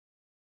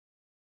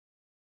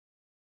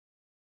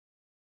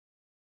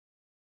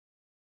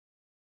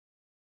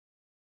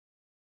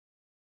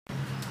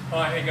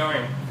Hi, how you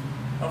going?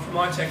 I'm from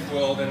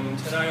iTechworld, and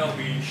today I'll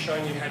be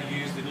showing you how to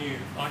use the new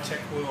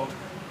iTechworld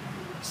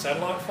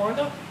satellite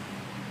finder.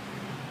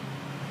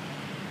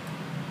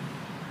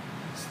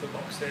 It's the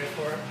box there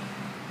for it.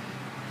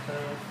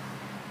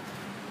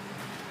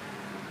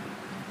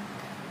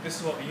 This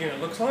is what the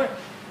unit looks like.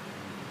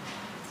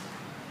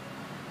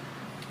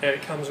 And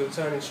it comes with its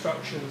own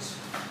instructions,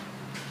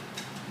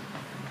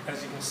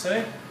 as you can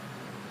see.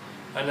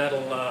 And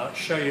that'll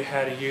show you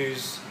how to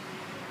use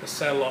the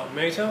satellite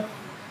meter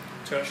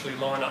to actually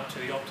line up to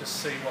the Optus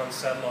C1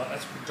 satellite.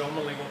 That's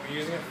predominantly what we're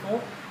using it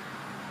for.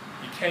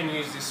 You can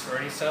use this for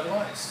any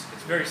satellite. It's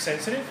very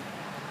sensitive.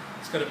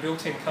 It's got a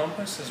built-in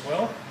compass as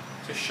well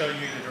to show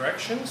you the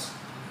directions.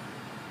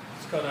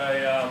 It's got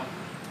a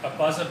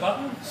buzzer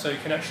button, so you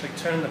can actually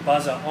turn the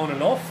buzzer on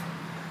and off,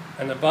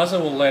 and the buzzer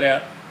will let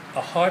out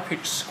a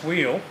high-pitched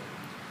squeal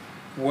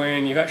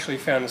when you've actually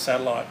found the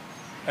satellite.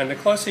 And the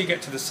closer you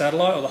get to the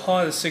satellite, or the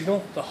higher the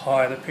signal, the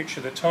higher the pitch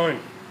of the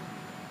tone.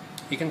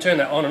 You can turn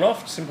that on and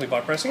off simply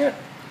by pressing it.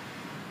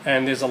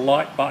 And there's a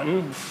light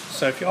button,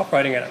 so if you're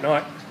operating it at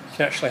night, you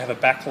can actually have a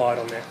backlight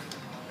on there,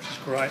 which is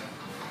great.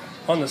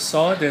 On the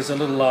side there's a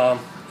little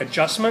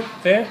adjustment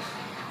there,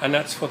 and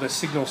that's for the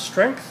signal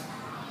strength.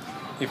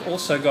 You've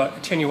also got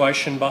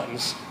attenuation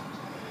buttons.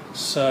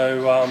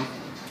 So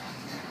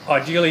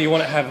ideally you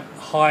want to have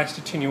highest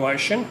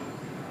attenuation.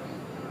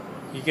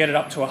 You get it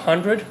up to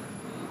 100,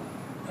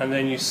 and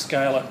then you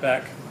scale it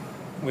back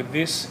with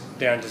this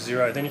down to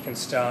 0. Then you can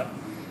start.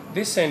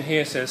 This end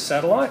here says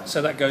satellite,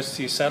 so that goes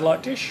to your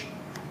satellite dish.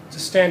 It's a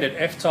standard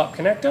F-type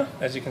connector,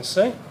 as you can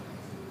see,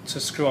 to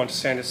screw onto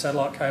standard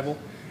satellite cable.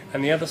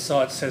 And the other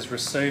side says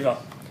receiver.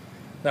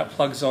 That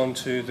plugs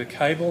onto the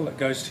cable that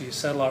goes to your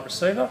satellite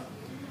receiver.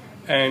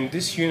 And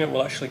this unit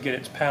will actually get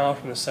its power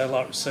from the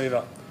satellite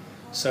receiver.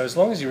 So as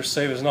long as your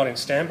receiver is not in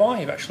standby,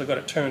 you've actually got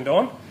it turned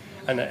on,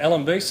 and the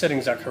L&B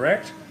settings are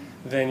correct,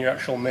 then your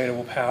actual meter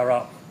will power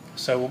up.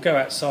 So we'll go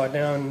outside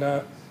now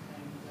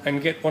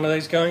and get one of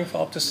these going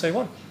for Optus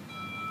C1.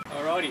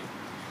 Alrighty,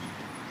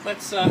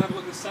 let's have a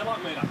look at the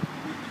satellite meter.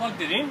 We've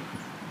plugged it in.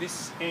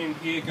 This end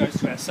here goes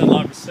to our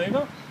satellite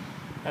receiver,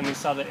 and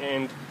this other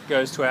end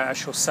goes to our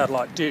actual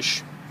satellite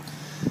dish.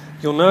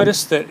 You'll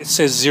notice that it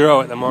says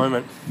 0 at the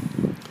moment.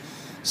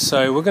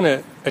 So we're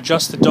going to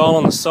adjust the dial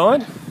on the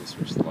side.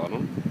 Switch the light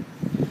on.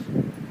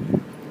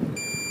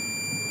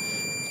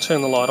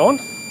 Turn the light on,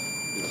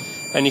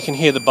 and you can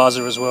hear the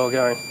buzzer as well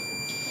going.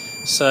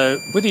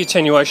 So with the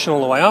attenuation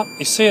all the way up,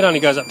 you see it only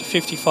goes up to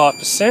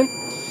 55%.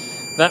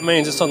 That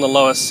means it's on the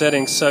lowest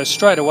setting, so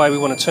straight away we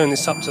want to turn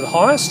this up to the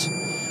highest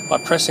by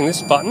pressing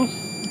this button.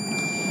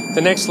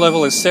 The next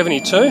level is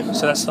 72,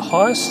 so that's the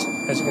highest,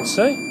 as you can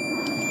see.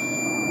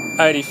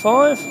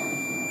 85,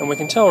 and we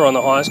can tell we're on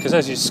the highest because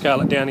as you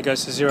scale it down it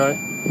goes to 0.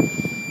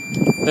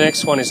 The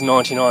next one is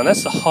 99,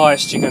 that's the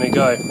highest you're going to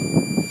go.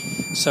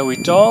 So we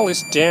dial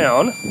this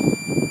down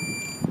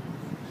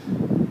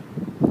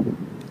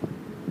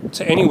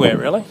to anywhere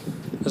really.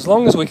 As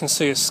long as we can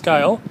see a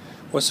scale,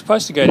 we're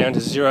supposed to go down to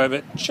 0,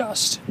 but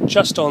just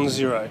on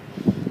 0,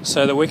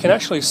 so that we can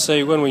actually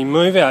see when we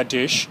move our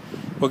dish,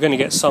 we're going to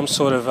get some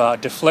sort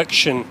of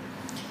deflection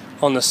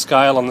on the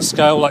scale, and the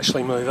scale will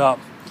actually move up.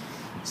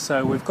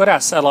 So we've got our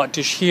satellite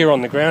dish here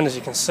on the ground, as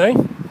you can see,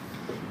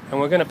 and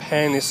we're going to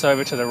pan this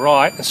over to the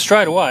right, and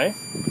straight away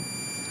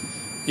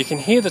you can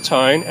hear the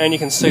tone and you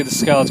can see the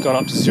scale's gone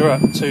up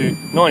to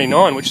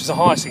 99, which is the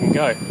highest it can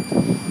go.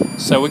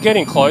 So we're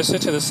getting closer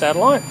to the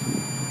satellite.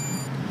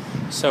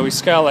 So we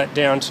scale that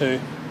down to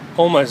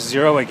almost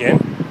 0 again,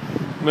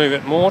 move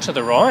it more to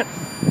the right,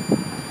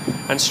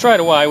 and straight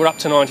away we're up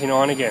to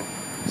 99 again.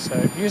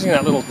 So using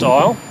that little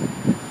dial,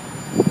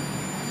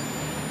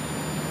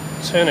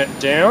 turn it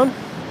down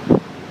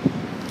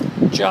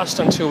just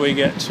until we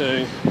get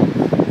to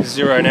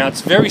 0. Now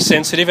it's very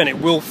sensitive and it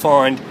will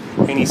find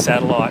any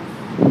satellite.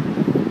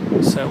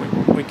 So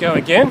we go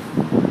again,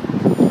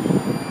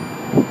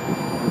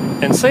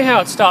 and see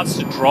how it starts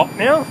to drop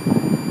now?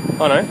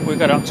 Oh no, we've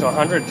got up to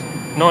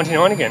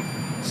 199 again,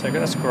 so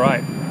that's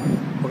great.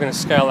 We're going to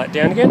scale that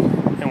down again,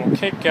 and we'll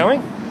keep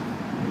going.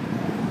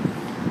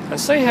 And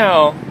see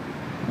how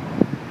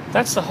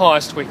that's the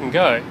highest we can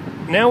go.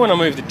 Now when I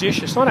move the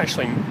dish, it's not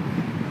actually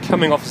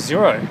coming off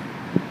 0,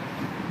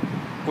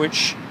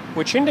 which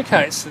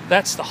indicates that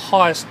that's the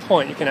highest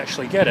point you can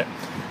actually get it.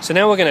 So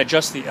now we're going to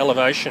adjust the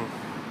elevation.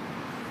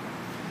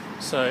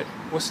 So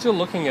we're still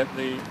looking at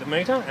the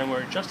meter, and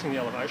we're adjusting the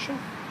elevation.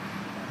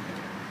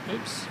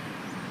 Oops.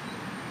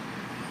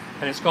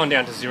 And it's gone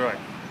down to 0.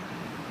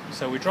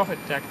 So we drop it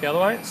back the other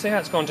way. See how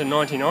it's gone to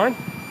 99?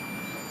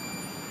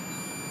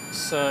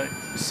 So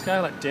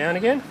scale it down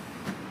again,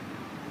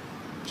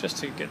 just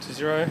to get to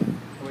 0, and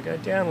we go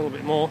down a little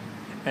bit more,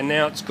 and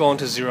now it's gone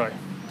to 0.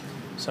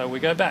 So we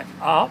go back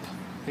up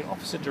the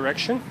opposite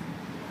direction.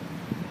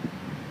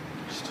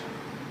 Just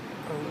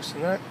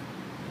loosen that.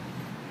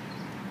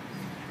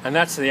 And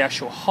that's the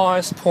actual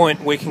highest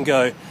point we can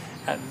go.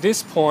 At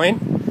this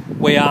point,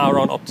 we are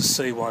on Optus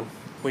C1.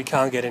 We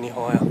can't get any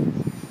higher.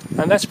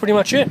 And that's pretty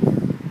much it.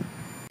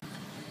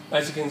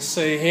 As you can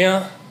see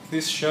here,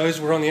 this shows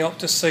we're on the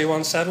Optus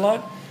C1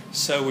 satellite,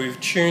 so we've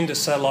tuned the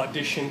satellite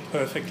dish in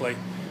perfectly.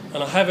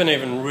 And I haven't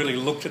even really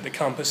looked at the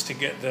compass to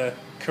get the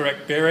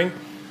correct bearing.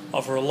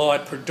 I've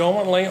relied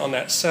predominantly on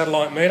that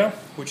satellite meter,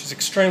 which is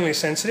extremely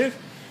sensitive.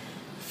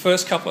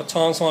 First couple of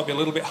times might be a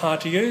little bit hard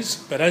to use,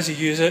 but as you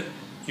use it,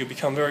 you'll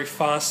become very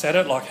fast at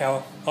it, like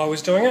how I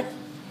was doing it.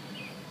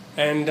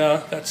 And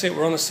that's it,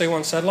 we're on the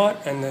C1 satellite,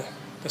 and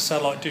the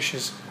satellite dish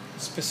is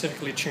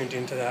specifically tuned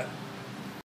into that.